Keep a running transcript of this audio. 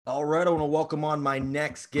All right, I want to welcome on my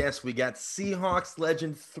next guest. We got Seahawks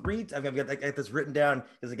legend three. I got this written down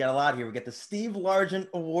because I got a lot here. We got the Steve Largent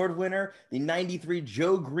Award winner, the '93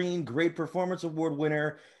 Joe Green Great Performance Award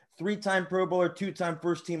winner, three-time Pro Bowler, two-time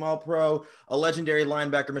First Team All Pro, a legendary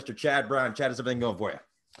linebacker, Mr. Chad Brown. Chad, is everything going for you?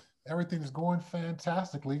 Everything is going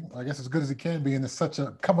fantastically. I guess as good as it can be, and it's such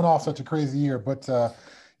a coming off such a crazy year. But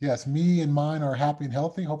yes, me and mine are happy and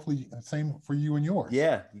healthy. Hopefully, same for you and yours.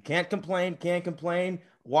 Yeah, you can't complain. Can't complain.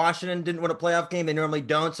 Washington didn't win a playoff game. They normally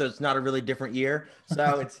don't, so it's not a really different year.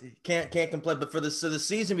 So it's can't complain. But for the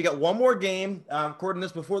season, we got one more game. Recording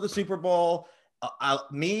this before the Super Bowl.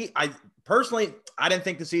 I personally, I didn't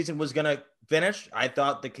think the season was gonna finish. I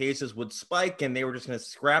thought the cases would spike and they were just gonna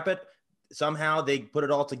scrap it. Somehow they put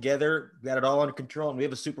it all together, got it all under control, and we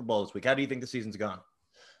have a Super Bowl this week. How do you think the season's gone?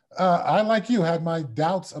 I, like you, had my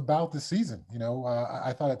doubts about the season.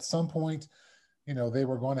 I thought at some point, they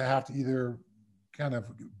were going to have to either kind of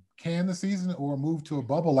can the season or move to a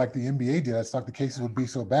bubble like the NBA did. I thought the cases would be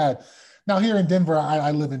so bad. Now here in Denver,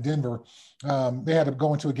 I live in Denver. They had to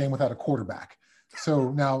go into a game without a quarterback.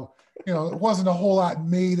 So now, it wasn't a whole lot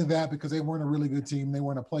made of that because they weren't a really good team. They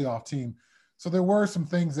weren't a playoff team. So there were some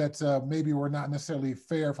things that maybe were not necessarily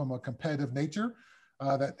fair from a competitive nature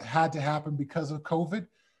that had to happen because of COVID.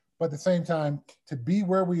 But at the same time, to be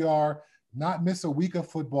where we are, not miss a week of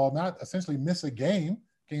football, not essentially miss a game.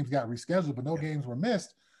 Games got rescheduled, but no games were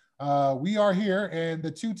missed. We are here, and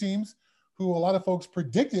the two teams who a lot of folks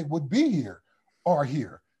predicted would be here are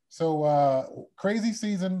here. So crazy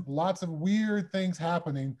season, lots of weird things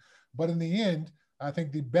happening, but in the end, I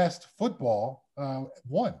think the best football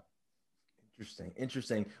won. Interesting.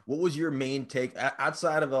 Interesting. What was your main take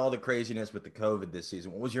outside of all the craziness with the COVID this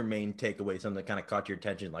season? What was your main takeaway? Something that kind of caught your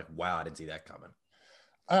attention, like, wow, I didn't see that coming.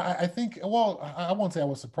 I think, well, I won't say I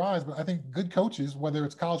was surprised, but I think good coaches, whether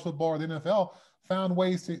it's college football or the NFL, found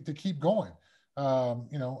ways to keep going.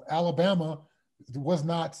 Alabama was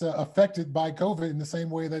not affected by COVID in the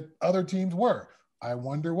same way that other teams were. I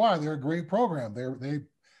wonder why. They're a great program. They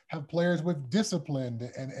have players with discipline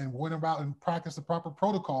and went about and practice the proper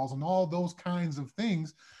protocols and all those kinds of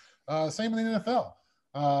things. Same in the NFL.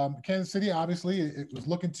 Kansas City, obviously, it was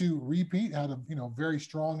looking to repeat, had a very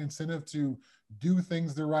strong incentive to do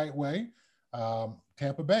things the right way.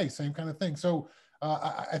 Tampa Bay, same kind of thing. So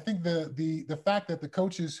I think the fact that the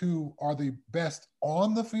coaches who are the best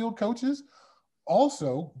on the field coaches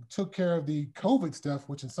also took care of the COVID stuff,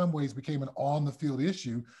 which in some ways became an on the field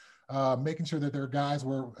issue, making sure that their guys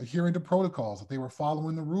were adhering to protocols, that they were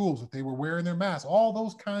following the rules, that they were wearing their masks, all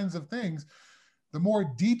those kinds of things. The more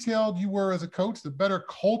detailed you were as a coach, the better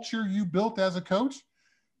culture you built as a coach.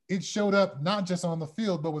 It showed up not just on the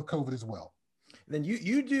field, but with COVID as well. Then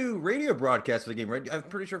you do radio broadcasts for the game, right? I'm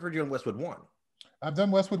pretty sure I've heard you on Westwood One. I've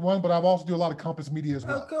done Westwood One, but I've also do a lot of Compass Media as Oh,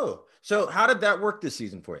 well. cool. So how did that work this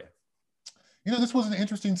season for you? This was an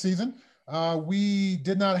interesting season. We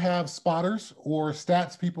did not have spotters or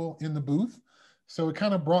stats people in the booth. So it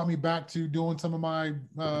kind of brought me back to doing some of my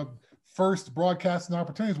first broadcasting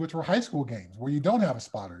opportunities, which were high school games where you don't have a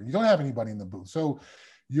spotter, you don't have anybody in the booth. So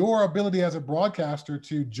your ability as a broadcaster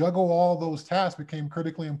to juggle all those tasks became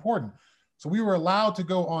critically important. So we were allowed to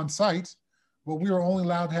go on site, but we were only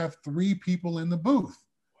allowed to have three people in the booth: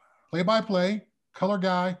 play by play, color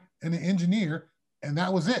guy, and an engineer. And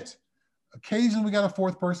that was it. Occasionally, we got a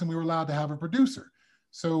fourth person. We were allowed to have a producer.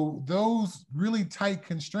 So those really tight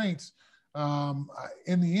constraints,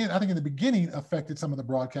 in the end, I think in the beginning affected some of the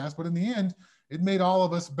broadcast, but in the end, it made all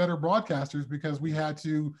of us better broadcasters because we had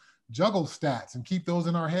to juggle stats and keep those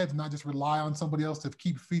in our heads, not just rely on somebody else to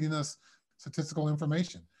keep feeding us statistical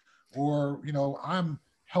information. Or, I'm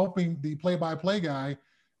helping the play-by-play guy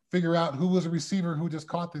figure out who was a receiver who just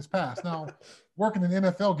caught this pass. Now, working an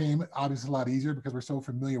NFL game, obviously a lot easier because we're so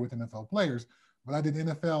familiar with NFL players, but I did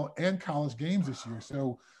NFL and college games this year.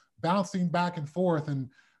 So bouncing back and forth and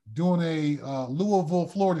doing a Louisville,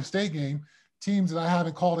 Florida State game, teams that I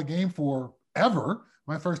haven't called a game for ever,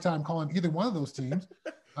 my first time calling either one of those teams.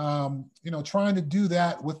 Trying to do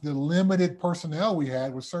that with the limited personnel we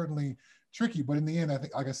had was certainly tricky. But in the end, I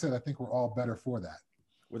think, like I said, I think we're all better for that.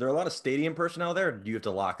 Were there a lot of stadium personnel there? Or did you have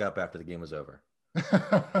to lock up after the game was over? I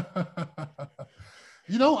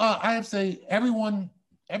have to say everyone,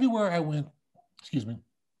 everywhere I went, excuse me,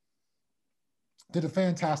 did a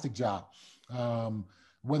fantastic job.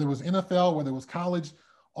 Whether it was NFL, whether it was college,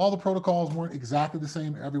 all the protocols weren't exactly the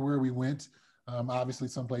same everywhere we went. Obviously,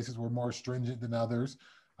 some places were more stringent than others,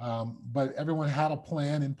 but everyone had a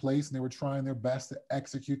plan in place and they were trying their best to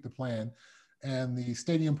execute the plan. And the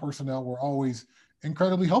stadium personnel were always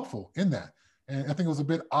incredibly helpful in that. And I think it was a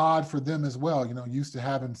bit odd for them as well. Used to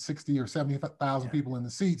having 60 or 70,000 people in the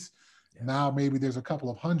seats. Yeah. Now maybe there's a couple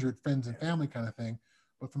of hundred friends and family kind of thing.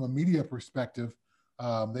 But from a media perspective,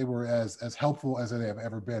 they were as helpful as they have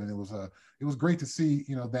ever been. And it was great to see,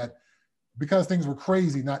 that because things were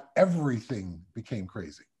crazy, not everything became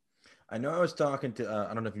crazy. I know I was talking to,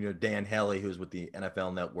 I don't know if you know Dan Hellie, who's with the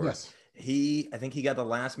NFL Network. Yes. I think he got the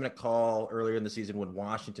last minute call earlier in the season when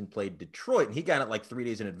Washington played Detroit, and he got it like 3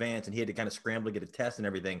 days in advance, and he had to kind of scramble to get a test and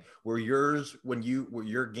everything. Were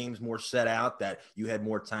your games more set out that you had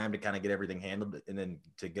more time to kind of get everything handled and then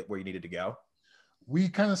to get where you needed to go? We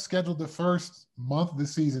kind of scheduled the first month of the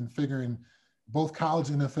season figuring both college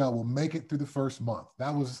and NFL will make it through the first month.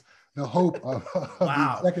 That was the hope of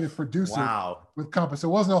the executive producer with Compass. There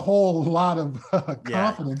wasn't a whole lot of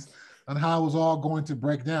confidence on how it was all going to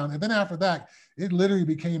break down. And then after that, it literally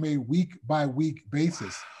became a week by week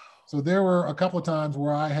basis. So there were a couple of times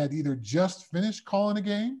where I had either just finished calling a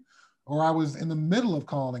game or I was in the middle of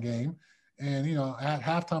calling a game. And, at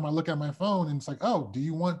halftime, I look at my phone and it's like, oh, do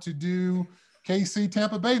you want to do KC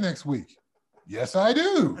Tampa Bay next week? Yes, I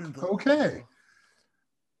do. Okay.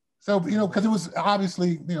 So, because it was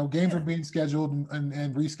obviously, games were being scheduled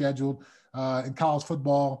and rescheduled. In college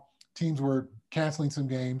football, teams were canceling some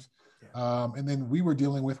games. And then we were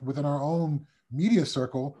dealing within our own media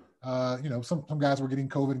circle, some guys were getting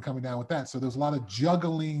COVID and coming down with that. So there's a lot of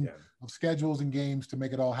juggling of schedules and games to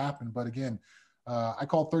make it all happen. But again, I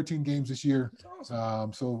called 13 games this year.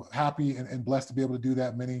 Awesome. So happy and blessed to be able to do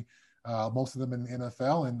that many. Most of them in the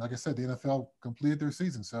NFL. And like I said, the NFL completed their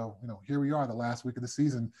season. So, here we are the last week of the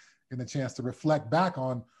season and a chance to reflect back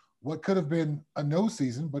on what could have been a no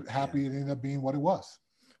season, but happy it ended up being what it was.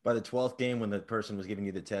 By the 12th game, when the person was giving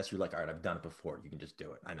you the test, you're like, all right, I've done it before. You can just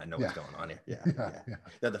do it. I know what's going on here. Yeah.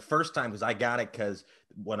 The first time, because I got it because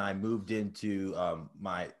when I moved into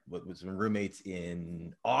my roommates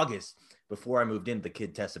in August, before I moved in, the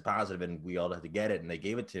kid tested positive and we all had to get it and they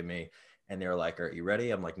gave it to me. And they were like, are you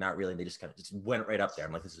ready? I'm like, not really. And they just kind of just went right up there.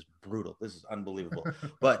 I'm like, this is brutal. This is unbelievable.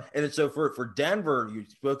 And then so for Denver, you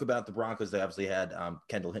spoke about the Broncos. They obviously had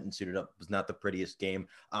Kendall Hinton suited up. It was not the prettiest game.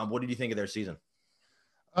 What did you think of their season?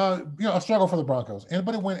 A struggle for the Broncos.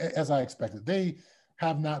 But it went as I expected. They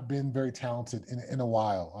have not been very talented in a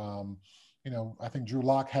while. I think Drew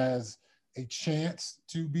Lock has a chance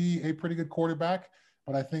to be a pretty good quarterback.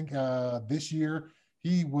 But I think this year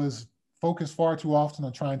he was focused far too often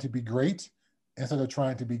on trying to be great instead of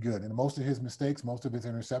trying to be good. And most of his mistakes, most of his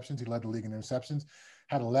interceptions, he led the league in interceptions,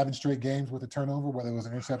 had 11 straight games with a turnover, whether it was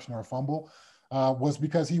an interception or a fumble, was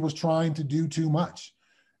because he was trying to do too much.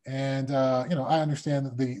 And, I understand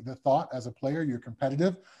the thought as a player, you're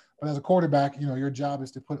competitive, but as a quarterback, your job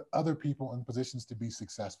is to put other people in positions to be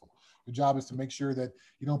successful. Your job is to make sure that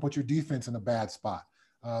you don't put your defense in a bad spot.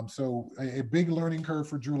 So a big learning curve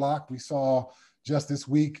for Drew Lock. We saw just this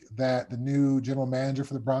week that the new general manager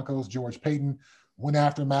for the Broncos, George Paton, went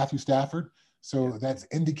after Matthew Stafford. So that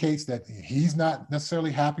indicates that he's not necessarily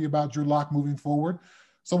happy about Drew Lock moving forward.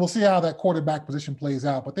 So we'll see how that quarterback position plays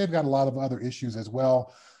out, but they've got a lot of other issues as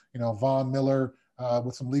well. Von Miller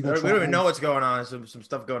with some legal trouble. We don't even know what's going on. Some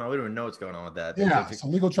stuff going on. We don't even know what's going on with that. Yeah,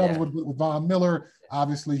 some legal trouble with Von Miller.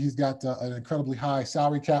 Obviously, he's got an incredibly high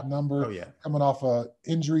salary cap number. Coming off an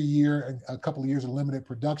injury year and a couple of years of limited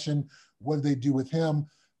production. What do they do with him?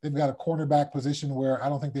 They've got a cornerback position where I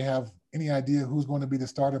don't think they have any idea who's going to be the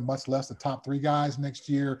starter, much less the top 3 guys next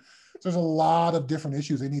year. So there's a lot of different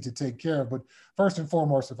issues they need to take care of. But first and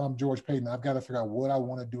foremost, if I'm George Paton, I've got to figure out what I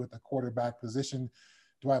want to do at the quarterback position.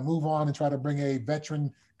 Do I move on and try to bring a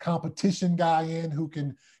veteran competition guy in who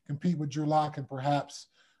can compete with Drew Lock and perhaps,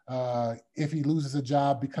 if he loses a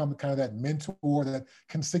job, become kind of that mentor, that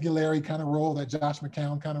consigliere kind of role, that Josh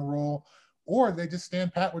McCown kind of role? Or they just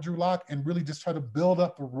stand pat with Drew Lock and really just try to build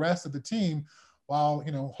up the rest of the team while,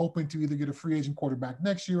 hoping to either get a free agent quarterback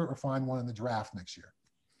next year or find one in the draft next year.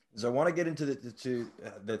 So I want to get into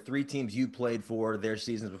the 3 teams you played for, their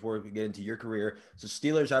seasons before we get into your career. So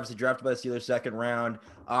Steelers, obviously drafted by the Steelers second round,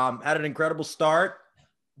 had an incredible start.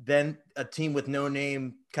 Then a team with no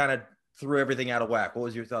name kind of threw everything out of whack. What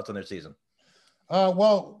was your thoughts on their season?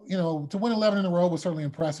 Well, to win 11 in a row was certainly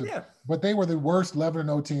impressive, but they were the worst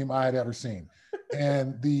 11-0 team I had ever seen.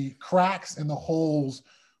 And the cracks and the holes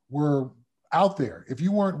were out there. If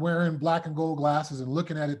you weren't wearing black and gold glasses and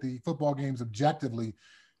looking at the football games objectively,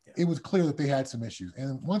 it was clear that they had some issues.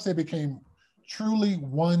 And once they became truly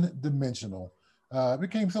one-dimensional, it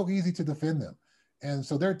became so easy to defend them. And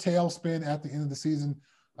so their tailspin at the end of the season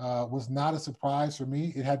was not a surprise for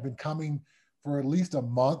me. It had been coming for at least a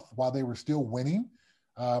month while they were still winning.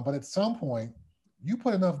 But at some point, you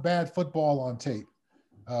put enough bad football on tape,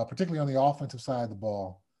 particularly on the offensive side of the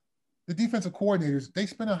ball, the defensive coordinators, they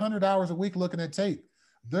spend 100 hours a week looking at tape.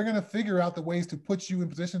 They're going to figure out the ways to put you in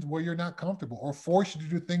positions where you're not comfortable or force you to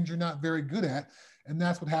do things you're not very good at. And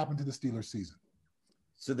that's what happened to the Steelers season.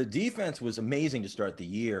 So the defense was amazing to start the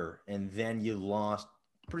year, and then you lost,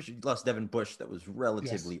 pretty sure you lost Devin Bush. That was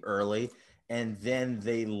relatively early. And then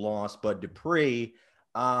they lost Bud Dupree.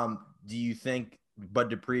 Do you think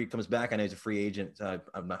Bud Dupree comes back? I know he's a free agent.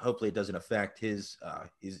 Hopefully it doesn't affect his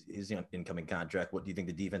incoming contract. What do you think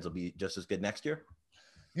the defense will be just as good next year?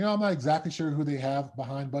 You know, I'm not exactly sure who they have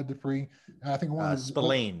behind Bud Dupree. I think one of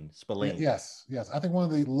Spillane. Yes. I think one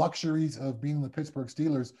of the luxuries of being the Pittsburgh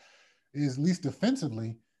Steelers is, at least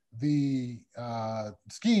defensively, the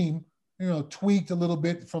scheme, tweaked a little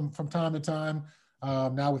bit from time to time.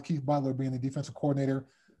 Now with Keith Butler being the defensive coordinator,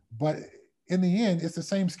 but in the end, it's the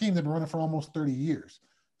same scheme they've been running for almost 30 years.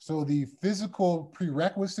 So the physical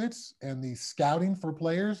prerequisites and the scouting for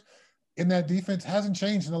players in that defense hasn't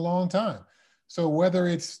changed in a long time. So whether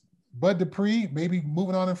it's Bud Dupree maybe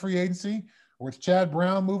moving on in free agency, or it's Chad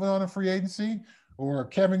Brown moving on in free agency, or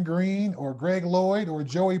Kevin Green, or Greg Lloyd, or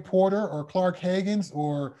Joey Porter, or Clark Haggans,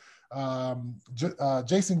 or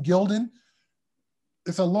Jason Gilden,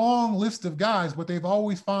 it's a long list of guys, but they've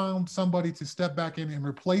always found somebody to step back in and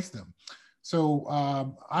replace them. So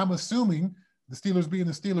I'm assuming the Steelers being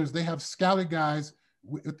the Steelers, they have scouted guys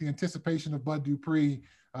with the anticipation of Bud Dupree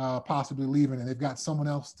possibly leaving, and they've got someone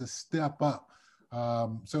else to step up.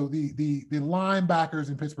 So the linebackers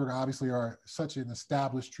in Pittsburgh obviously are such an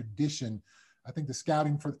established tradition. I think the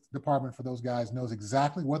scouting department for those guys knows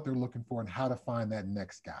exactly what they're looking for and how to find that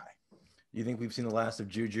next guy. You think we've seen the last of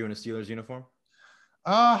Juju in a Steelers uniform?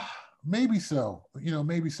 Maybe so.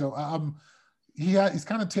 Maybe so. He's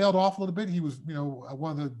kind of tailed off a little bit. He was,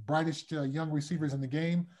 one of the brightest young receivers in the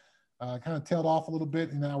game. Kind of tailed off a little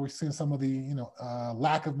bit, and now we're seeing some of the,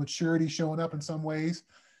 lack of maturity showing up in some ways.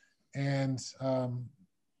 And I'm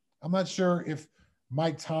not sure if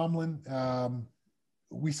Mike Tomlin,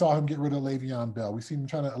 we saw him get rid of Le'Veon Bell. We see him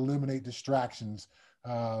trying to eliminate distractions.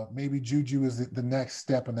 Maybe Juju is the next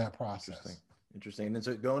step in that process. Interesting. And then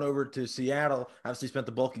so going over to Seattle, obviously spent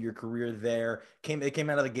the bulk of your career there. They came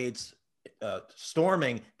out of the gates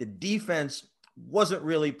storming. The defense wasn't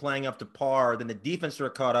really playing up to par. Then the defense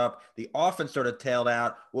sort of caught up. The offense sort of tailed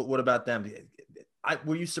out. What about them?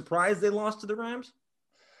 Were you surprised they lost to the Rams?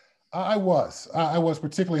 I was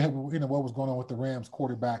particularly, what was going on with the Rams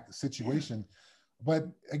quarterback situation. But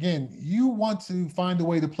again, you want to find a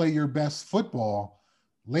way to play your best football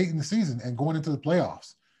late in the season and going into the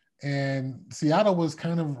playoffs. And Seattle was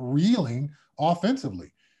kind of reeling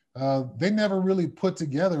offensively. They never really put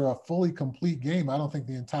together a fully complete game. I don't think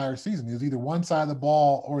the entire season. It was either one side of the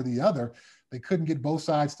ball or the other. They couldn't get both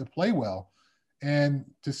sides to play well. And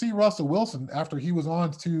to see Russell Wilson, after he was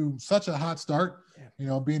on to such a hot start,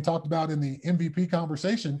 being talked about in the MVP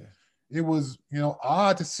conversation, it was,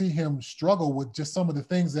 odd to see him struggle with just some of the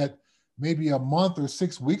things that maybe a month or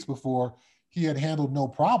 6 weeks before he had handled no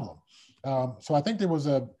problem. So I think there was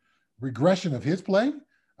a regression of his play.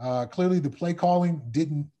 Clearly the play calling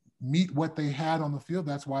didn't meet what they had on the field.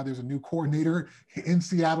 That's why there's a new coordinator in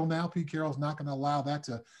Seattle now. Pete Carroll's not going to allow that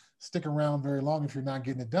to stick around very long if you're not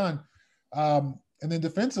getting it done. And then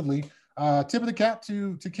defensively, tip of the cap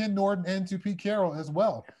to Ken Norton and to Pete Carroll as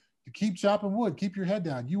well. To keep chopping wood, keep your head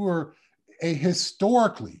down. You were a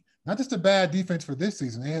historically, not just a bad defense for this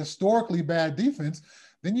season, a historically bad defense.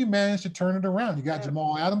 Then you managed to turn it around. You got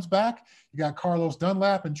Jamal Adams back. You got Carlos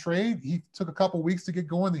Dunlap in trade. He took a couple weeks to get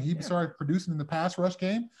going. Then he started producing in the pass rush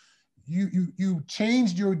game. You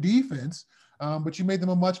changed your defense, but you made them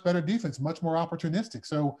a much better defense, much more opportunistic.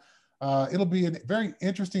 So it'll be a very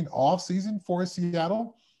interesting offseason for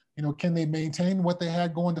Seattle. Can they maintain what they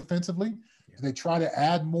had going defensively? Do they try to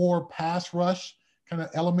add more pass rush kind of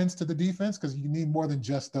elements to the defense? Because you need more than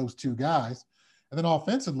just those two guys. And then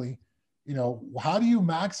offensively, how do you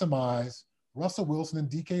maximize Russell Wilson and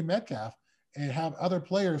DK Metcalf and have other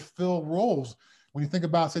players fill roles? When you think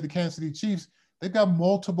about, say, the Kansas City Chiefs, they've got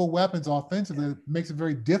multiple weapons offensively that makes it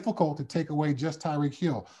very difficult to take away just Tyreek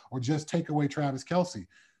Hill or just take away Travis Kelce.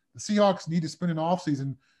 The Seahawks need to spend an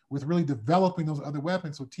offseason with really developing those other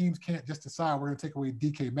weapons so teams can't just decide we're going to take away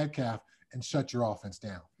DK Metcalf and shut your offense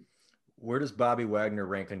down. Where does Bobby Wagner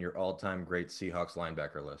rank on your all-time great Seahawks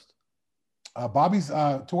linebacker list? Bobby's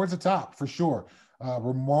towards the top for sure.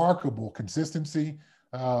 Remarkable consistency,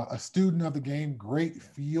 a student of the game, great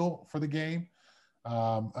feel for the game.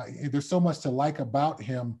 There's so much to like about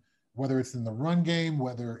him, whether it's in the run game,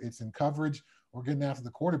 whether it's in coverage or getting after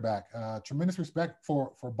the quarterback. Tremendous respect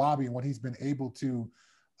for Bobby and what he's been able to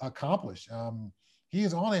accomplish. He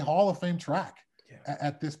is on a Hall of Fame track.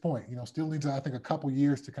 at this point. Still needs, I think, a couple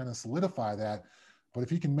years to kind of solidify that. But if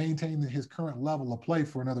he can maintain his current level of play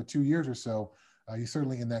for another 2 years or so, he's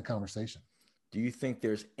certainly in that conversation. Do you think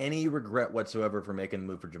there's any regret whatsoever for making the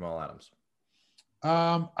move for Jamal Adams?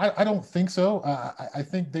 I don't think so. I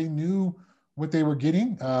think they knew what they were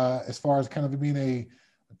getting as far as kind of being a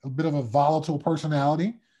bit of a volatile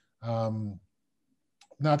personality. Now,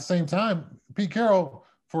 at the same time, Pete Carroll,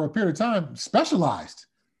 for a period of time, specialized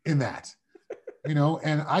in that,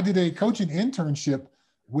 and I did a coaching internship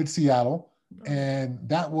with Seattle, and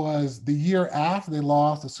that was the year after they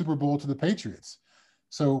lost the Super Bowl to the Patriots.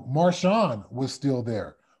 So Marshawn was still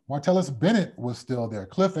there. Martellus Bennett was still there.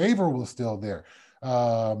 Cliff Averill was still there.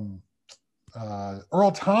 Earl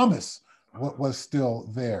Thomas was still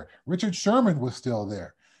there. Richard Sherman was still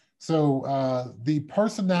there. So the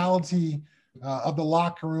personality of the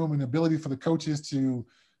locker room and ability for the coaches to,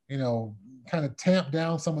 kind of tamp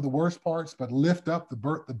down some of the worst parts, but lift up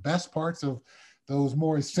the best parts of those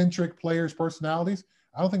more eccentric players' personalities.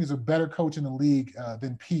 I don't think there's a better coach in the league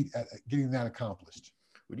than Pete at getting that accomplished.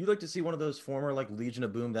 Would you like to see one of those former Legion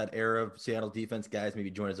of Boom, that era of Seattle defense guys, maybe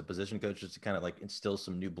join as a position coach just to kind of instill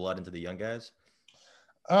some new blood into the young guys?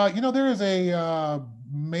 There is a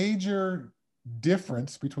major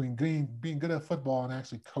difference between being good at football and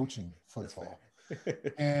actually coaching football.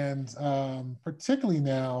 And particularly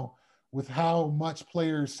now with how much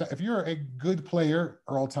players, if you're a good player,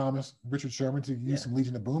 Earl Thomas, Richard Sherman, to use some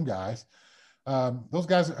Legion of Boom guys, those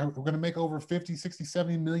guys are going to make over 50, 60,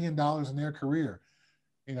 $70 million in their career.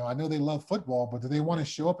 I know they love football, but do they want to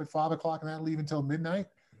show up at 5 o'clock and not leave until midnight?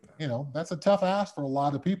 That's a tough ask for a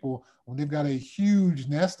lot of people when they've got a huge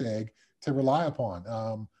nest egg to rely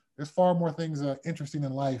upon. There's far more things interesting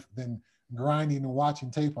in life than grinding and watching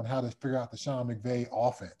tape on how to figure out the Sean McVay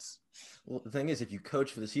offense. Well, the thing is, if you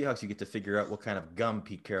coach for the Seahawks, you get to figure out what kind of gum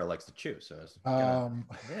Pete Carroll likes to chew. So, I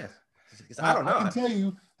don't know. I can tell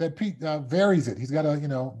you that Pete varies it. He's got in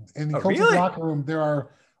the coaching locker room, there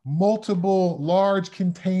are multiple large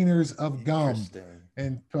containers of gum.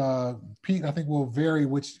 And Pete, I think, will vary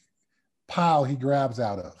which pile he grabs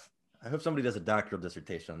out of. I hope somebody does a doctoral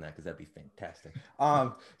dissertation on that, because that'd be fantastic.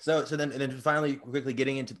 So then finally, quickly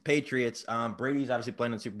getting into the Patriots. Brady's obviously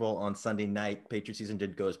playing in the Super Bowl on Sunday night. Patriot season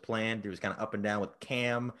didn't go as planned. It was kind of up and down with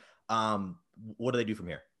Cam. What do they do from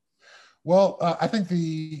here? Well, I think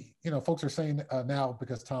folks are saying now,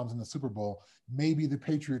 because Tom's in the Super Bowl, maybe the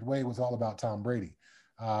Patriot way was all about Tom Brady.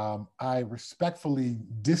 I respectfully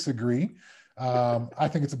disagree. I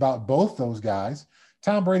think it's about both those guys.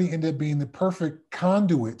 Tom Brady ended up being the perfect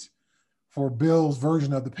conduit for Bill's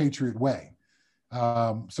version of the Patriot way.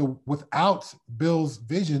 So without Bill's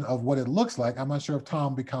vision of what it looks like, I'm not sure if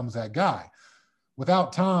Tom becomes that guy.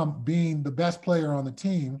 Without Tom being the best player on the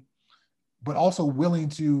team, but also willing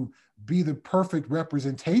to be the perfect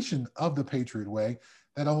representation of the Patriot way,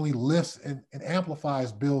 that only lifts and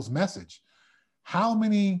amplifies Bill's message. How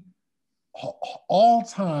many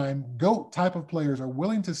all-time GOAT type of players are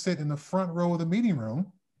willing to sit in the front row of the meeting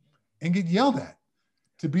room and get yelled at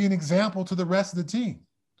to be an example to the rest of the team?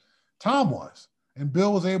 Tom was, and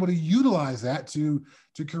Bill was able to utilize that to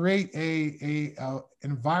create a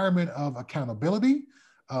environment of accountability,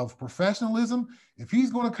 of professionalism. If he's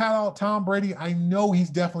going to call out Tom Brady, I know he's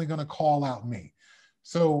definitely going to call out me.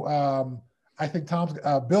 So I think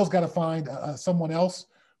Bill's got to find someone else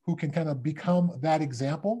who can kind of become that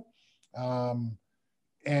example. And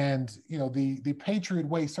the Patriot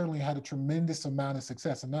way certainly had a tremendous amount of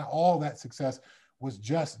success, and not all that success was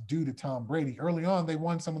just due to Tom Brady. Early on, they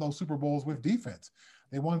won some of those Super Bowls with defense.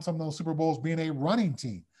 They won some of those Super Bowls being a running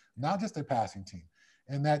team, not just a passing team.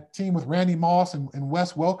 And that team with Randy Moss and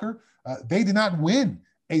Wes Welker, they did not win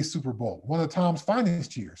a Super Bowl, one of Tom's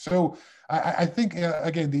finest years. So I think,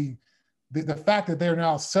 again, the fact that they're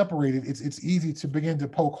now separated, it's easy to begin to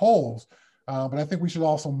poke holes. But I think we should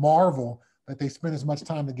also marvel that they spent as much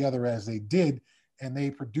time together as they did, and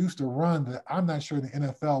they produced a run that I'm not sure the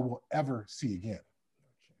NFL will ever see again.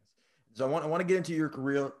 So I want to get into your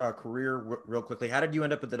career real quickly. How did you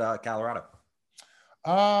end up at Colorado?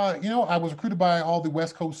 I was recruited by all the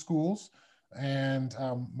West Coast schools, and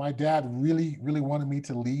my dad really, really wanted me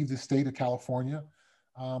to leave the state of California.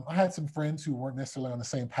 I had some friends who weren't necessarily on the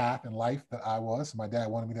same path in life that I was. My dad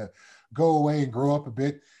wanted me to go away and grow up a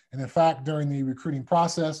bit. And in fact, during the recruiting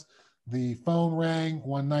process, the phone rang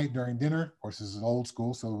one night during dinner. Of course, this is old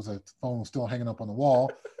school, so it was a phone still hanging up on the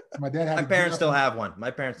wall. So my dad had. My parents still have one. I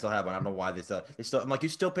don't know why they still. I'm like, you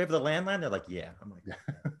still pay for the landline? They're like, yeah. I'm like, yeah.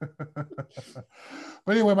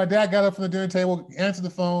 But anyway, my dad got up from the dinner table, answered the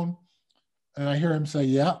phone, and I hear him say,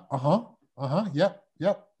 "Yeah, yep.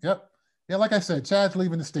 Yeah, like I said, Chad's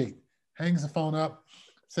leaving the state. hangs the phone up,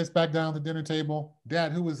 sits back down at the dinner table.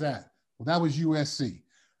 Dad, who was that? Well, that was USC.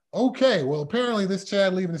 Okay, well, apparently this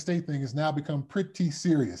Chad leaving the state thing has now become pretty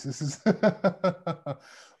serious. This is, but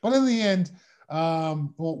in the end,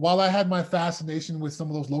 well, while I had my fascination with some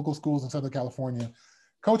of those local schools in Southern California,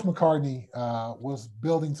 Coach McCartney was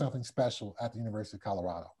building something special at the University of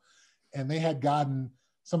Colorado. And they had gotten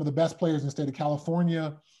some of the best players in the state of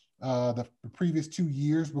California the previous 2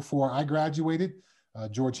 years before I graduated.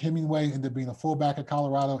 George Hemingway ended up being a fullback at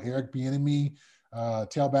Colorado, Eric Bieniemy,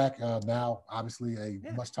 tailback, now obviously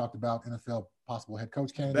a much talked about NFL possible head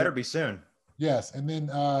coach candidate. Better be soon. Yes. And then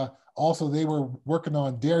also they were working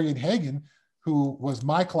on Darian Hagan, who was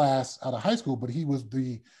my class out of high school, but he was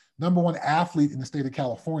the #1 athlete in the state of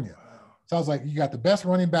California. So I was like, you got the best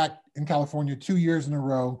running back in California 2 years in a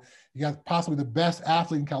row. You got possibly the best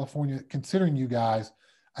athlete in California, considering you guys.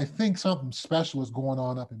 I think something special is going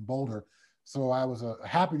on up in Boulder. So I was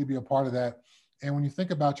happy to be a part of that. And when you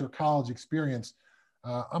think about your college experience,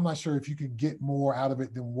 I'm not sure if you could get more out of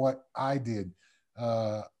it than what I did.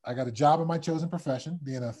 I got a job in my chosen profession,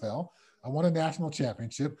 the NFL. I won a national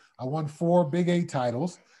championship. I won 4 Big 8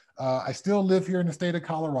 titles. I still live here in the state of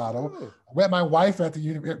Colorado. Ooh. I met my wife at the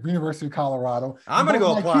University of Colorado. I'm going to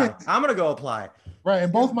go apply. I'm going to go apply. Right.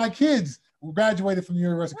 And both my kids graduated from the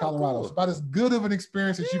University of Colorado. Cool. It's about as good of an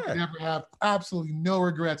experience as you could ever have. Absolutely no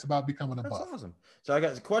regrets about becoming a Buff. That's awesome. So I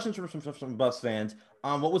got questions from some Buffs fans.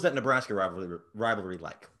 What was that Nebraska rivalry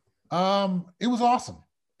like? It was awesome.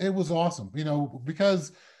 It was awesome. You know,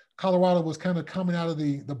 because Colorado was kind of coming out of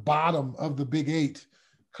the bottom of the Big 8.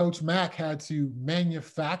 Coach Mack had to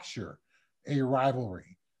manufacture a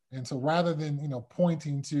rivalry. And so rather than,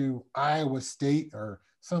 pointing to Iowa State or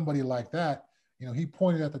somebody like that, he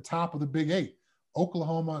pointed at the top of the Big 8,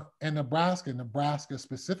 Oklahoma and Nebraska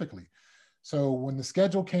specifically. So when the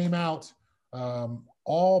schedule came out,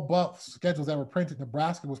 all Buff schedules that were printed,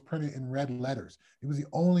 Nebraska was printed in red letters. It was the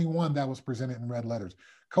only one that was presented in red letters.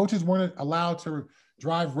 Coaches weren't allowed to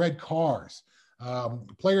drive red cars.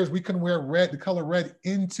 Players, we couldn't wear the color red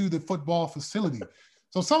into the football facility.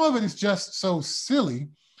 So some of it is just so silly,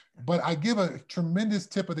 but I give a tremendous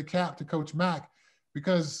tip of the cap to Coach Mack,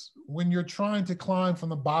 because when you're trying to climb from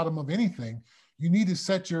the bottom of anything, you need to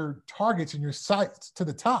set your targets and your sights to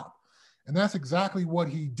the top. And that's exactly what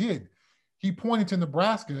he did. He pointed to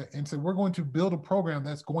Nebraska and said, we're going to build a program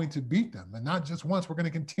that's going to beat them. And not just once, we're going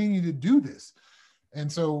to continue to do this.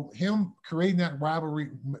 And so him creating that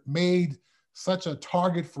rivalry made such a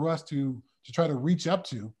target for us to try to reach up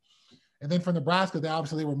to. And then for Nebraska,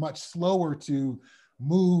 they were much slower to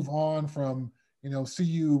move on from,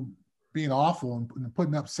 CU being awful and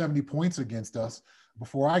putting up 70 points against us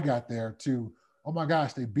before I got there to, oh my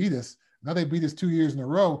gosh, they beat us. Now they beat us 2 years in a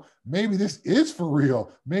row. Maybe this is for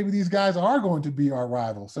real. Maybe these guys are going to be our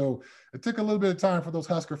rival. So it took a little bit of time for those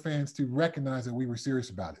Husker fans to recognize that we were serious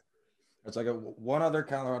about it. It's like one other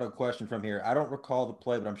Colorado question from here. I don't recall the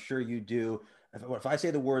play, but I'm sure you do. If I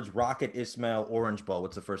say the words Rocket Ismail Orange Bowl,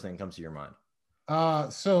 what's the first thing that comes to your mind? I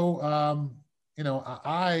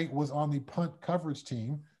was on the punt coverage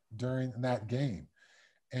team during that game.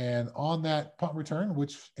 And on that punt return,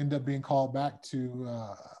 which ended up being called back to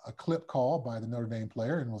a clip call by the Notre Dame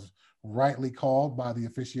player and was rightly called by the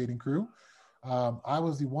officiating crew, I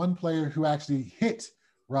was the one player who actually hit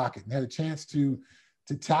Rocket and had a chance to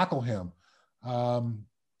tackle him. I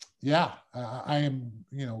am,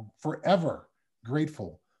 forever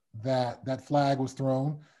grateful that flag was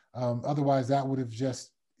thrown. Otherwise, it would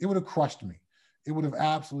have crushed me. It would have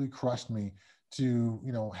absolutely crushed me to,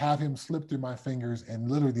 have him slip through my fingers and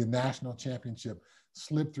literally the national championship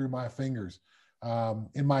slip through my fingers.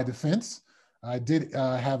 In my defense, I did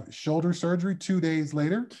have shoulder surgery 2 days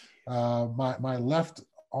later. My left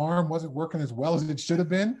arm wasn't working as well as it should have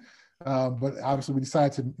been. But obviously we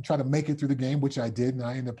decided to try to make it through the game, which I did, and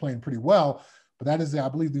I ended up playing pretty well. But that is, I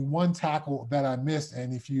believe, the one tackle that I missed.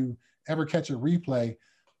 And if you ever catch a replay,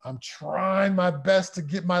 I'm trying my best to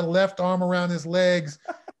get my left arm around his legs.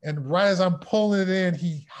 And right as I'm pulling it in,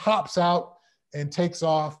 he hops out and takes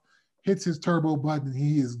off, hits his turbo button, and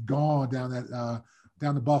he is gone down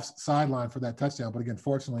the Buffs sideline for that touchdown. But again,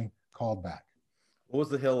 fortunately, called back. What was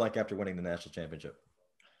the hill like after winning the national championship?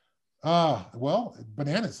 Well,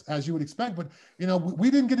 bananas, as you would expect, but we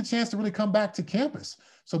didn't get a chance to really come back to campus.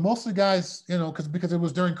 So most of the guys, because it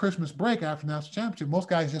was during Christmas break after national championship, most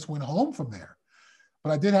guys just went home from there. But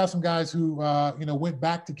I did have some guys who, went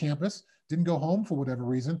back to campus, didn't go home for whatever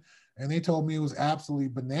reason, and they told me it was absolutely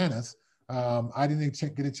bananas. I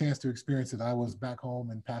didn't get a chance to experience it. I was back home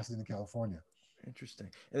in Pasadena, California. Interesting.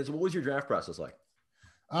 And so what was your draft process like?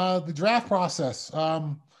 The draft process.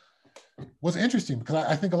 was interesting because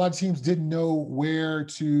I think a lot of teams didn't know where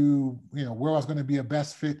to, where I was going to be a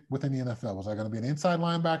best fit within the NFL. Was I going to be an inside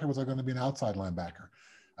linebacker? Was I going to be an outside linebacker?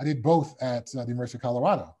 I did both at the University of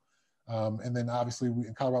Colorado. And then obviously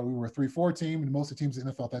in Colorado, we were a 3-4 team, and most of the teams in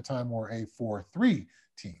the NFL at that time were a 4-3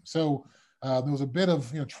 team. So there was a bit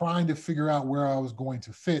of, trying to figure out where I was going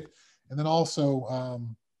to fit. And then also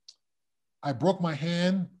I broke my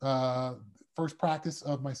hand first practice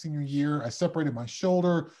of my senior year. I separated my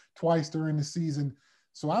shoulder twice during the season.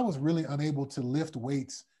 So I was really unable to lift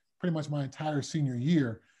weights pretty much my entire senior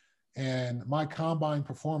year. And my combine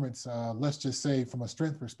performance, let's just say from a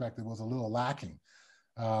strength perspective, was a little lacking.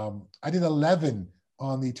 I did 11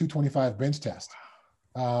 on the 225 bench test.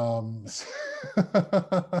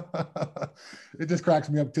 It just cracks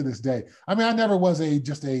me up to this day. I mean, I never was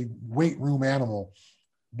just a weight room animal.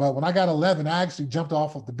 But when I got 11, I actually jumped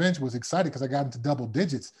off of the bench, was excited because I got into double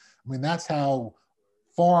digits. I mean, that's how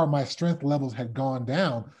far my strength levels had gone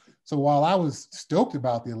down. So while I was stoked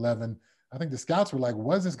about the 11, I think the scouts were like,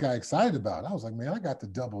 what is this guy excited about? I was like, man, I got the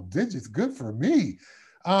double digits. Good for me.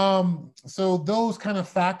 So those kind of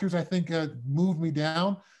factors, I think, moved me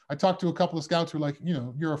down. I talked to a couple of scouts who were like,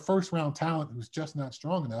 you're a first round talent who's just not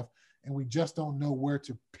strong enough, and we just don't know where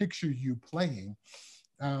to picture you playing.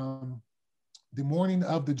 The morning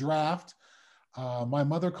of the draft, my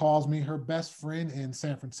mother calls me, her best friend in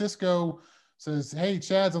San Francisco, says, hey,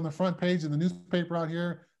 Chad's on the front page of the newspaper out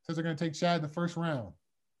here, says they're going to take Chad in the first round.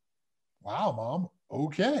 Wow, Mom.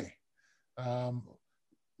 Okay.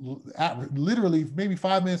 Literally maybe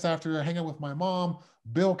 5 minutes after hanging out with my mom,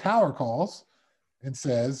 Bill Cowher calls and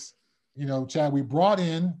says, Chad, we brought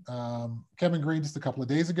in Kevin Greene just a couple of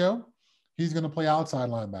days ago. He's going to play outside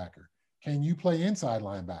linebacker. Can you play inside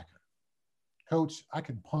linebacker? Coach, I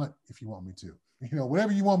can punt if you want me to.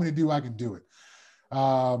 Whatever you want me to do, I can do it.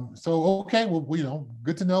 So, okay, well,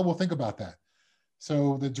 good to know. We'll think about that.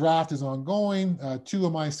 So the draft is ongoing. 2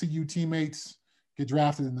 of my CU teammates get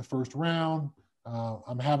drafted in the first round.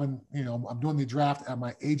 I'm doing the draft at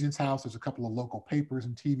my agent's house. There's a couple of local papers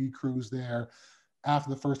and TV crews there.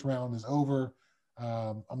 After the first round is over,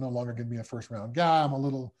 I'm no longer going to be a first round guy. I'm a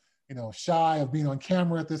little, shy of being on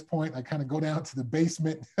camera at this point. I kind of go down to the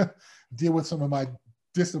basement, deal with some of my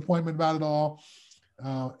disappointment about it all.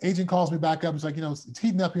 Agent calls me back up. It's like, it's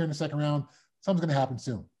heating up here in the second round. Something's going to happen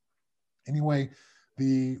soon. Anyway,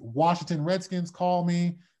 the Washington Redskins call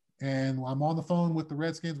me, and I'm on the phone with the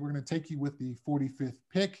Redskins. We're going to take you with the 45th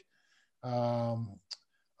pick. I'm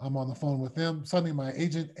on the phone with them. Suddenly my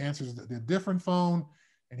agent answers the different phone,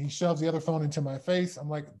 and he shoves the other phone into my face. I'm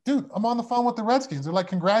like, dude, I'm on the phone with the Redskins. They're like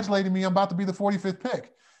congratulating me. I'm about to be the 45th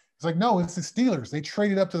pick. It's like, no, it's the Steelers. They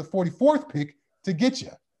traded up to the 44th pick to get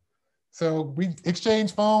you. So we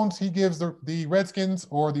exchange phones. He gives the Redskins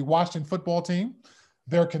or the Washington football team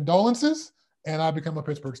their condolences, and I become a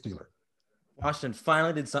Pittsburgh Steeler. Washington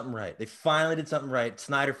finally did something right. They finally did something right.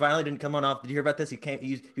 Snyder finally didn't come on off. Did you hear about this?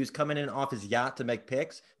 He was coming in off his yacht to make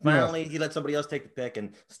picks. Finally, He let somebody else take the pick,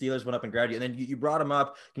 and Steelers went up and grabbed you. And then you brought him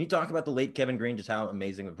up. Can you talk about the late Kevin Greene, just how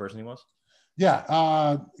amazing of a person he was? Yeah,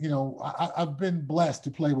 I've been blessed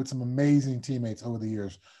to play with some amazing teammates over the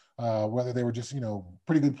years, whether they were just,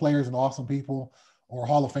 pretty good players and awesome people or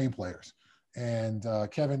Hall of Fame players. And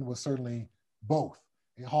Kevin was certainly both.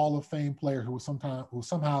 A Hall of Fame player who was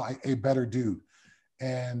somehow a better dude,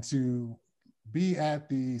 and to be at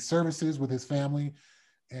the services with his family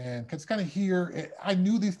and just kind of hear, I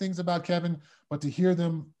knew these things about Kevin, but to hear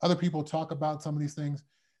other people talk about some of these things.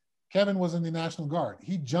 Kevin was in the National Guard.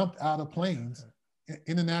 He jumped out of planes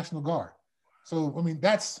in the National Guard. So, I mean,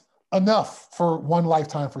 that's enough for one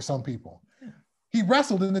lifetime for some people. He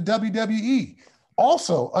wrestled in the WWE.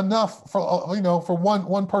 Also enough for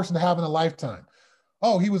one person to have in a lifetime.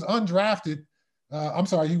 Oh, he was undrafted.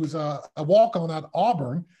 He was a walk-on at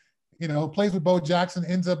Auburn, plays with Bo Jackson,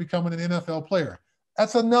 ends up becoming an NFL player.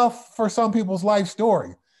 That's enough for some people's life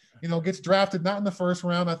story. Gets drafted not in the first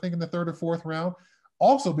round, I think in the third or fourth round,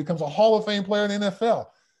 also becomes a Hall of Fame player in the NFL.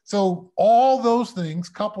 So all those things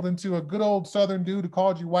coupled into a good old Southern dude who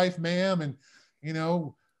called you wife, ma'am, and,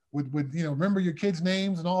 would remember your kids'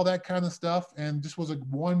 names and all that kind of stuff, and just was a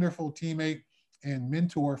wonderful teammate and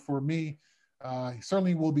mentor for me. He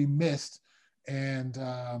certainly will be missed. And,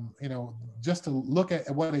 just to look at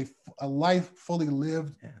what a life fully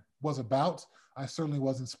lived was about, I certainly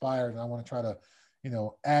was inspired. And I want to try to,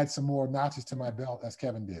 add some more notches to my belt as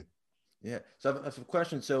Kevin did. Yeah. So I have a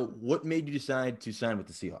question. So what made you decide to sign with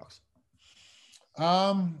the Seahawks?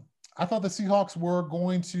 I thought the Seahawks were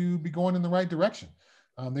going to be going in the right direction.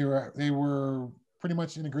 They were pretty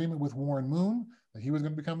much in agreement with Warren Moon that he was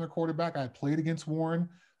going to become their quarterback. I played against Warren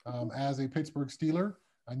as a Pittsburgh Steeler.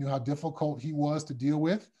 I knew how difficult he was to deal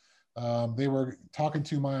with. They were talking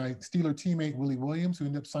to my Steeler teammate, Willie Williams, who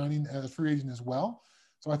ended up signing as a free agent as well.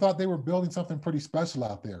 So I thought they were building something pretty special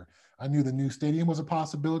out there. I knew the new stadium was a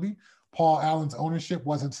possibility. Paul Allen's ownership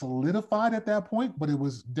wasn't solidified at that point, but it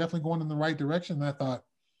was definitely going in the right direction. And I thought,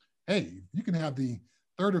 hey, you can have the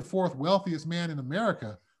third or fourth wealthiest man in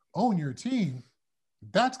America own your team.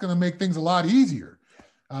 That's going to make things a lot easier.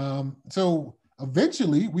 So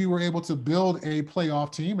eventually we were able to build a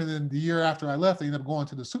playoff team. And then the year after I left, they ended up going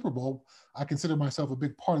to the Super Bowl. I consider myself a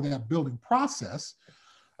big part of that building process.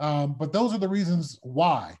 But those are the reasons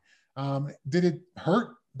why. Did it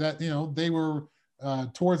hurt that, they were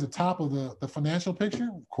towards the top of the financial picture?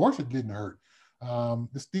 Of course it didn't hurt.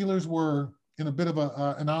 The Steelers were in a bit of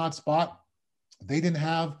an odd spot. They didn't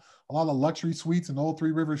have a lot of luxury suites in Old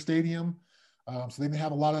Three River Stadium. So they didn't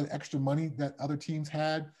have a lot of extra money that other teams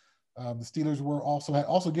had. The Steelers had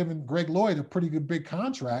also given Greg Lloyd a pretty good big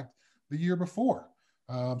contract the year before.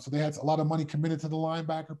 So they had a lot of money committed to the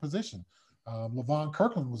linebacker position. Levon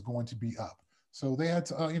Kirkland was going to be up. So they had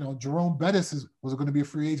Jerome Bettis was going to be a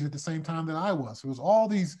free agent at the same time that I was. So it was all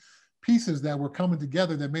these pieces that were coming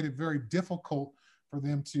together that made it very difficult for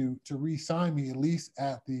them to re-sign me, at least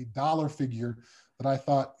at the dollar figure that I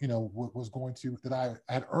thought, that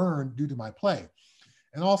I had earned due to my play.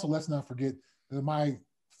 And also, let's not forget that my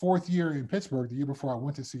fourth year in Pittsburgh, the year before I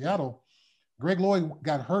went to Seattle, Greg Lloyd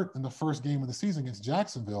got hurt in the first game of the season against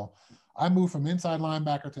Jacksonville. I moved from inside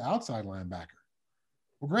linebacker to outside linebacker.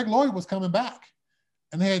 Well, Greg Lloyd was coming back,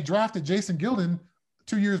 and they had drafted Jason Gilden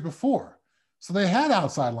 2 years before. So they had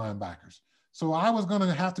outside linebackers. So I was going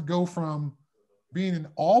to have to go from being an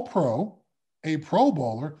all-pro, a Pro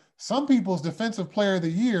Bowler, some people's defensive player of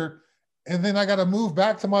the year, and then I got to move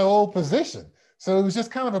back to my old position. So it was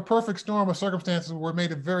just kind of a perfect storm of circumstances where it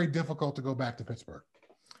made it very difficult to go back to Pittsburgh.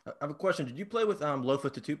 I have a question. Did you play with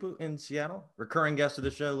Lofa Tatupu in Seattle? Recurring guest of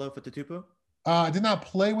the show, Lofa Tatupu? I did not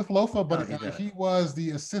play with Lofa, but he was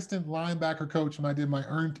the assistant linebacker coach when I did my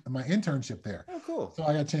internship there. Oh, cool. So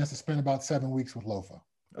I got a chance to spend about 7 weeks with Lofa.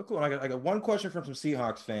 Oh, cool. I got one question from some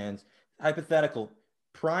Seahawks fans. Hypothetical.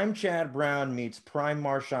 Prime Chad Brown meets Prime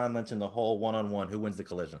Marshawn Lynch in the hole one-on-one. Who wins the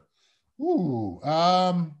collision? Ooh.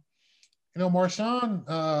 Marshawn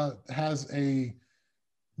has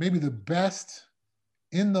maybe the best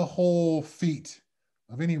in the hole feet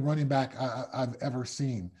of any running back I've ever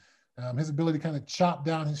seen. His ability to kind of chop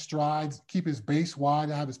down his strides, keep his base wide,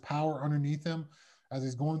 have his power underneath him as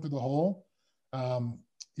he's going through the hole.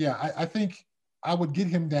 I think I would get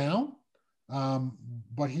him down,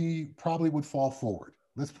 but he probably would fall forward.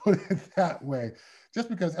 Let's put it that way. Just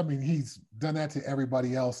because, he's done that to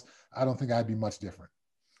everybody else. I don't think I'd be much different.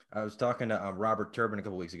 I was talking to Robert Turbin a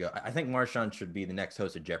couple weeks ago. I think Marshawn should be the next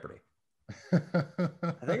host of Jeopardy. I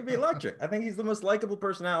think it'd be electric. I think he's the most likable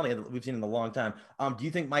personality that we've seen in a long time. Do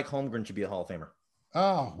you think Mike Holmgren should be a Hall of Famer?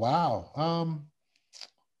 Oh, wow.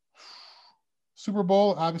 Super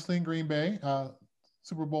Bowl, obviously in Green Bay.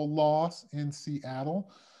 Super Bowl loss in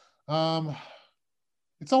Seattle.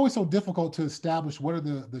 It's always so difficult to establish what are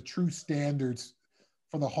the true standards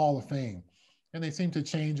for the Hall of Fame. And they seem to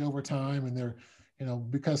change over time. And they're,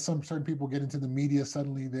 because some certain people get into the media,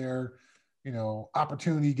 suddenly their,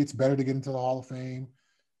 opportunity gets better to get into the Hall of Fame.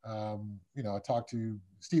 I talked to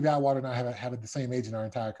Steve Atwater and I have the same age in our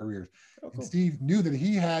entire careers. Oh, cool. And Steve knew that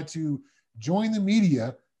he had to join the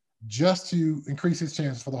media just to increase his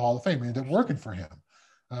chances for the Hall of Fame. It ended up working for him.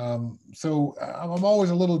 So I'm always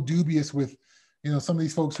a little dubious with, some of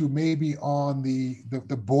these folks who may be on the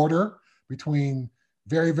border between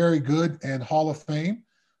very, very good and Hall of Fame.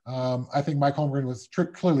 I think Mike Holmgren was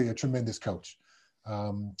clearly a tremendous coach.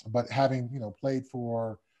 But having, played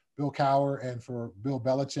for Bill Cowher and for Bill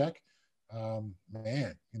Belichick,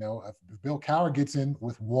 if Bill Cowher gets in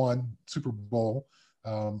with one Super Bowl,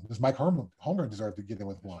 does Mike Holmgren deserve to get in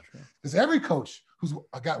with one? Sure. Does every coach who's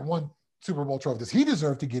got one Super Bowl trophy, does he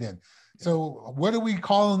deserve to get in? So what are we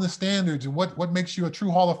calling the standards, and what makes you a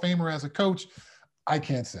true Hall of Famer as a coach? I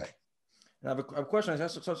can't say. I have a question. I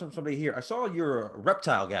saw somebody here. I saw you're a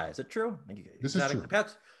reptile guy. Is it true? This is true.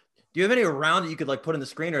 Pets? Do you have any around that you could put in the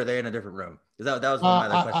screen, or are they in a different room? Because that was one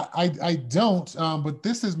of my other questions. I don't, but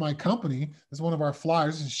this is my company. This is one of our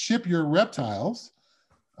flyers. This is Ship Your Reptiles.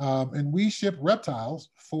 And we ship reptiles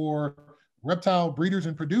for reptile breeders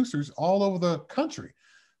and producers all over the country.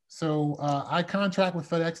 So I contract with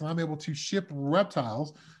FedEx and I'm able to ship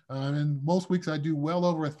reptiles. And most weeks I do well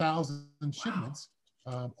over 1,000 shipments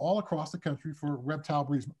all across the country for reptile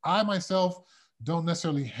breeders. I myself don't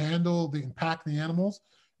necessarily handle and pack the animals.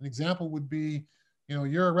 An example would be,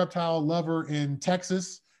 you're a reptile lover in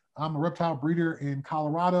Texas. I'm a reptile breeder in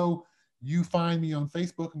Colorado. you find me on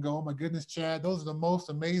Facebook and go, oh my goodness, Chad, those are the most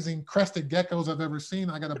amazing crested geckos I've ever seen.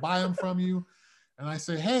 I got to buy them from you. And I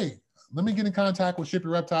say, hey, let me get in contact with Ship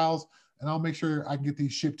Your Reptiles and I'll make sure I can get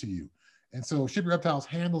these shipped to you. And so Ship Your Reptiles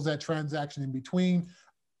handles that transaction in between.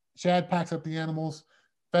 Chad packs up the animals,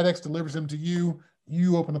 FedEx delivers them to you.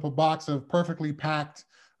 You open up a box of perfectly packed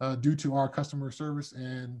due to our customer service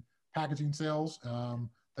and packaging sales.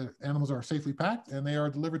 The animals are safely packed and they are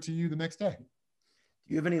delivered to you the next day.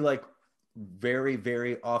 Do you have any like very,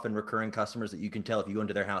 very often recurring customers that you can tell if you go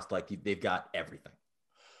into their house, like they've got everything?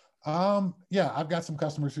 Yeah, I've got some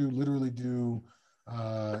customers who literally do,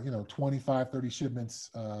 25, 30 shipments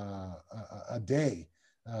a day,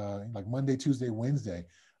 like Monday, Tuesday, Wednesday.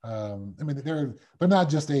 I mean, they're not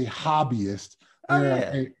just a hobbyist;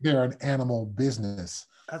 they're an animal business.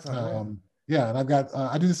 That's unreal. Yeah, and I've got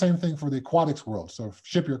I do the same thing for the aquatics world. So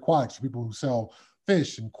Ship Your Aquatics for people who sell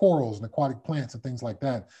fish and corals and aquatic plants and things like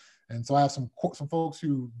that. And so I have some folks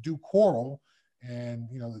who do coral, and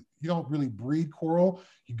you don't really breed coral.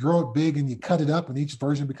 You grow it big and you cut it up, and each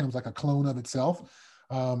version becomes like a clone of itself.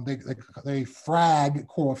 They fragment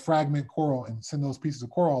coral and send those pieces of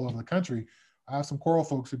coral all over the country. I have some coral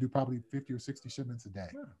folks who do probably 50 or 60 shipments a day.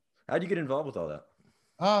 How'd you get involved with all that?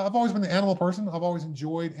 I've always been an animal person. I've always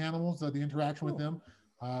enjoyed animals, the interaction with them.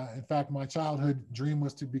 In fact, my childhood dream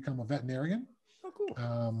was to become a veterinarian. Oh,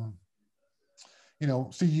 cool.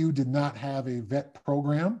 CU did not have a vet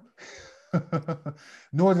program,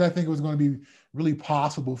 nor did I think it was going to be really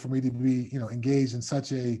possible for me to be, engaged in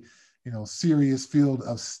such a, serious field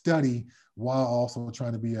of study while also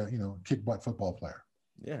trying to be a, kick butt football player.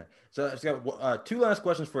 Yeah. So I've got two last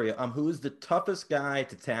questions for you. Who is the toughest guy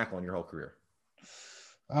to tackle in your whole career?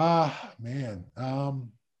 Man.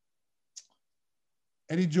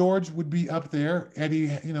 Eddie George would be up there.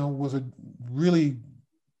 Eddie, was a really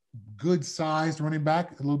good sized running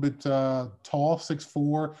back, a little bit tall,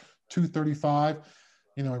 6'4", 235.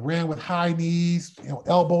 He ran with high knees,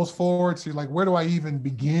 elbows forward. So you're like, where do I even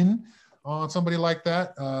begin on somebody like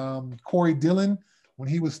that? Corey Dillon, when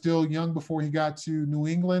he was still young before he got to New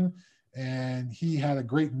England, and he had a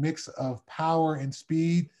great mix of power and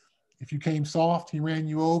speed. If you came soft, he ran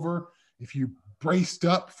you over. If you braced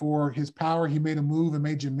up for his power, he made a move and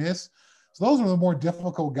made you miss. So those are the more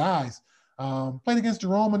difficult guys. Played against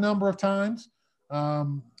Jerome a number of times.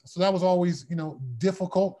 So that was always,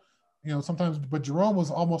 difficult, sometimes, but Jerome was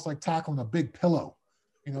almost like tackling a big pillow.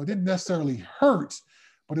 It didn't necessarily hurt,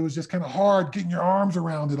 but it was just kind of hard getting your arms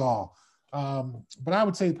around it all. But I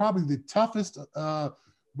would say probably the toughest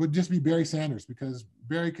would just be Barry Sanders, because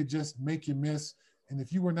Barry could just make you miss. And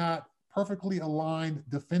if you were not perfectly aligned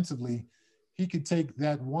defensively, he could take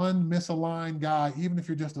that one misaligned guy, even if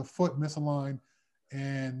you're just a foot misaligned,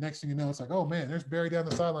 and next thing you know, it's like, oh man, there's Barry down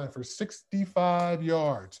the sideline for 65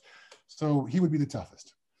 yards. So he would be the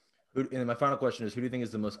toughest. And my final question is, who do you think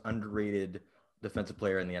is the most underrated defensive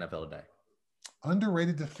player in the NFL today?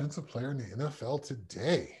 Underrated defensive player in the NFL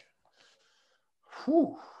today?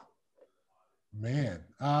 Whew. Man,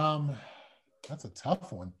 that's a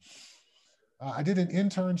tough one. I did an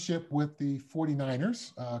internship with the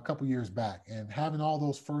 49ers a couple years back, and having all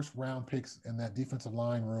those first round picks in that defensive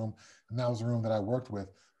line room, and that was the room that I worked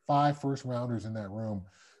with, 5 first rounders in that room,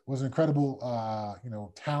 was an incredible,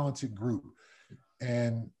 talented group.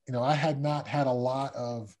 And, I had not had a lot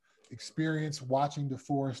of experience watching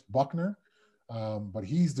DeForest Buckner, but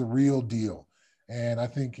he's the real deal. And I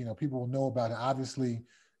think, people will know about it. Obviously,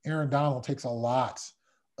 Aaron Donald takes a lot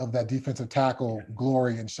of that defensive tackle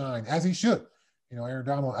glory and shine, as he should. Aaron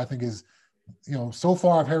Donald, I think, is, so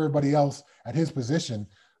far of everybody else at his position,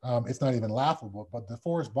 it's not even laughable. But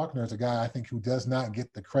DeForest Buckner is a guy, I think, who does not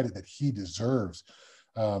get the credit that he deserves.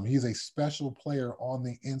 He's a special player on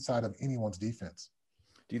the inside of anyone's defense.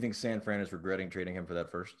 Do you think San Fran is regretting trading him for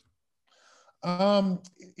that first?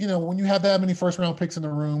 When you have that many first round picks in the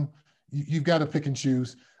room, you've got to pick and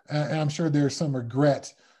choose. And I'm sure there's some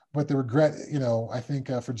regret, but the regret, I think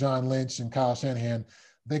for John Lynch and Kyle Shanahan,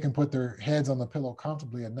 they can put their heads on the pillow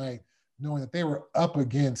comfortably at night, knowing that they were up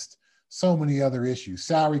against so many other issues.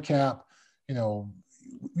 Salary cap,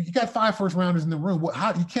 you got 5 first rounders in the room.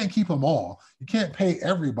 You can't keep them all. You can't pay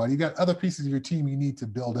everybody. You got other pieces of your team you need to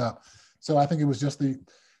build up. So I think it was just the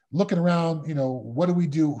looking around, what do we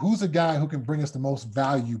do? Who's a guy who can bring us the most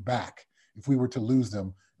value back if we were to lose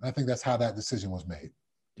them? And I think that's how that decision was made.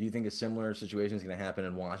 Do you think a similar situation is going to happen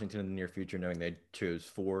in Washington in the near future, knowing they chose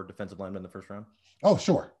 4 defensive linemen in the first round? Oh,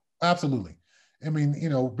 sure. Absolutely. I mean,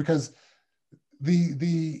 because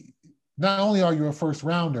the not only are you a first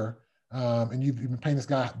rounder and you've been paying this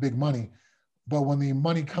guy big money, but when the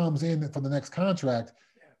money comes in for the next contract,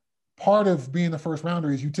 part of being a first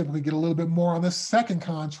rounder is you typically get a little bit more on the second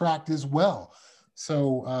contract as well.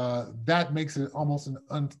 So that makes it almost an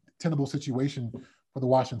untenable situation for the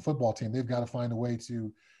Washington football team. They've got to find a way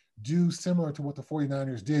to do similar to what the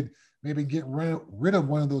 49ers did, maybe get rid of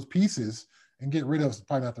one of those pieces, and get rid of is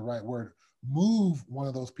probably not the right word, move one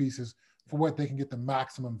of those pieces for what they can get the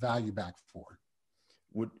maximum value back for.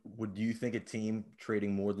 Would you think a team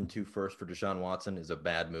trading more than 2 firsts for Deshaun Watson is a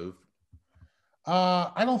bad move?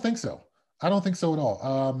 I don't think so. I don't think so at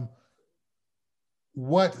all.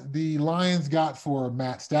 What the Lions got for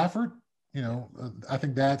Matt Stafford, I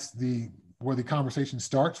think that's where the conversation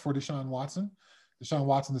starts for Deshaun Watson. Deshaun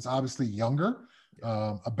Watson is obviously younger,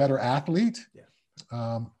 a better athlete,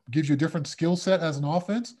 gives you a different skill set as an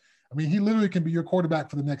offense. I mean, he literally can be your quarterback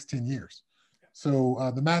for the next 10 years.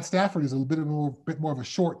 So the Matt Stafford is a bit more of a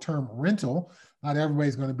short-term rental. Not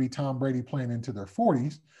everybody's going to be Tom Brady playing into their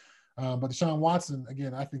 40s. But Deshaun Watson,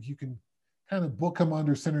 again, I think you can kind of book him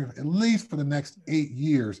under center at least for the next 8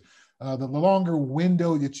 years. The longer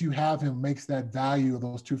window that you have him makes that value of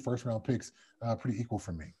those 2 first-round picks pretty equal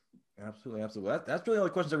for me. Absolutely. That's really all the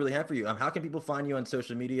questions I really have for you. How can people find you on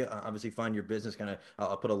social media? Obviously, find your business.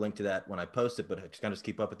 I'll put a link to that when I post it, but just kind of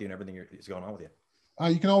keep up with you and everything that's going on with you.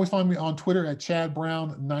 You can always find me on Twitter at Chad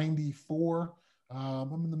Brown 94.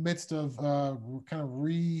 I'm in the midst of kind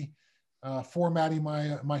of formatting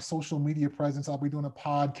my social media presence. I'll be doing a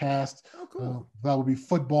podcast that will be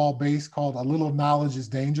football based called "A Little Knowledge is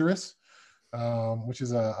Dangerous," which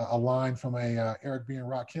is a line from a Eric B. and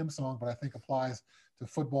Rakim song, but I think applies to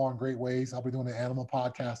football in great ways. I'll be doing an animal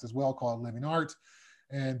podcast as well called Living Art.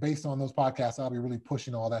 And based on those podcasts, I'll be really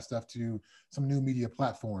pushing all that stuff to some new media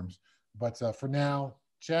platforms. But for now,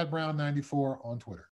 Chad Brown 94 on Twitter.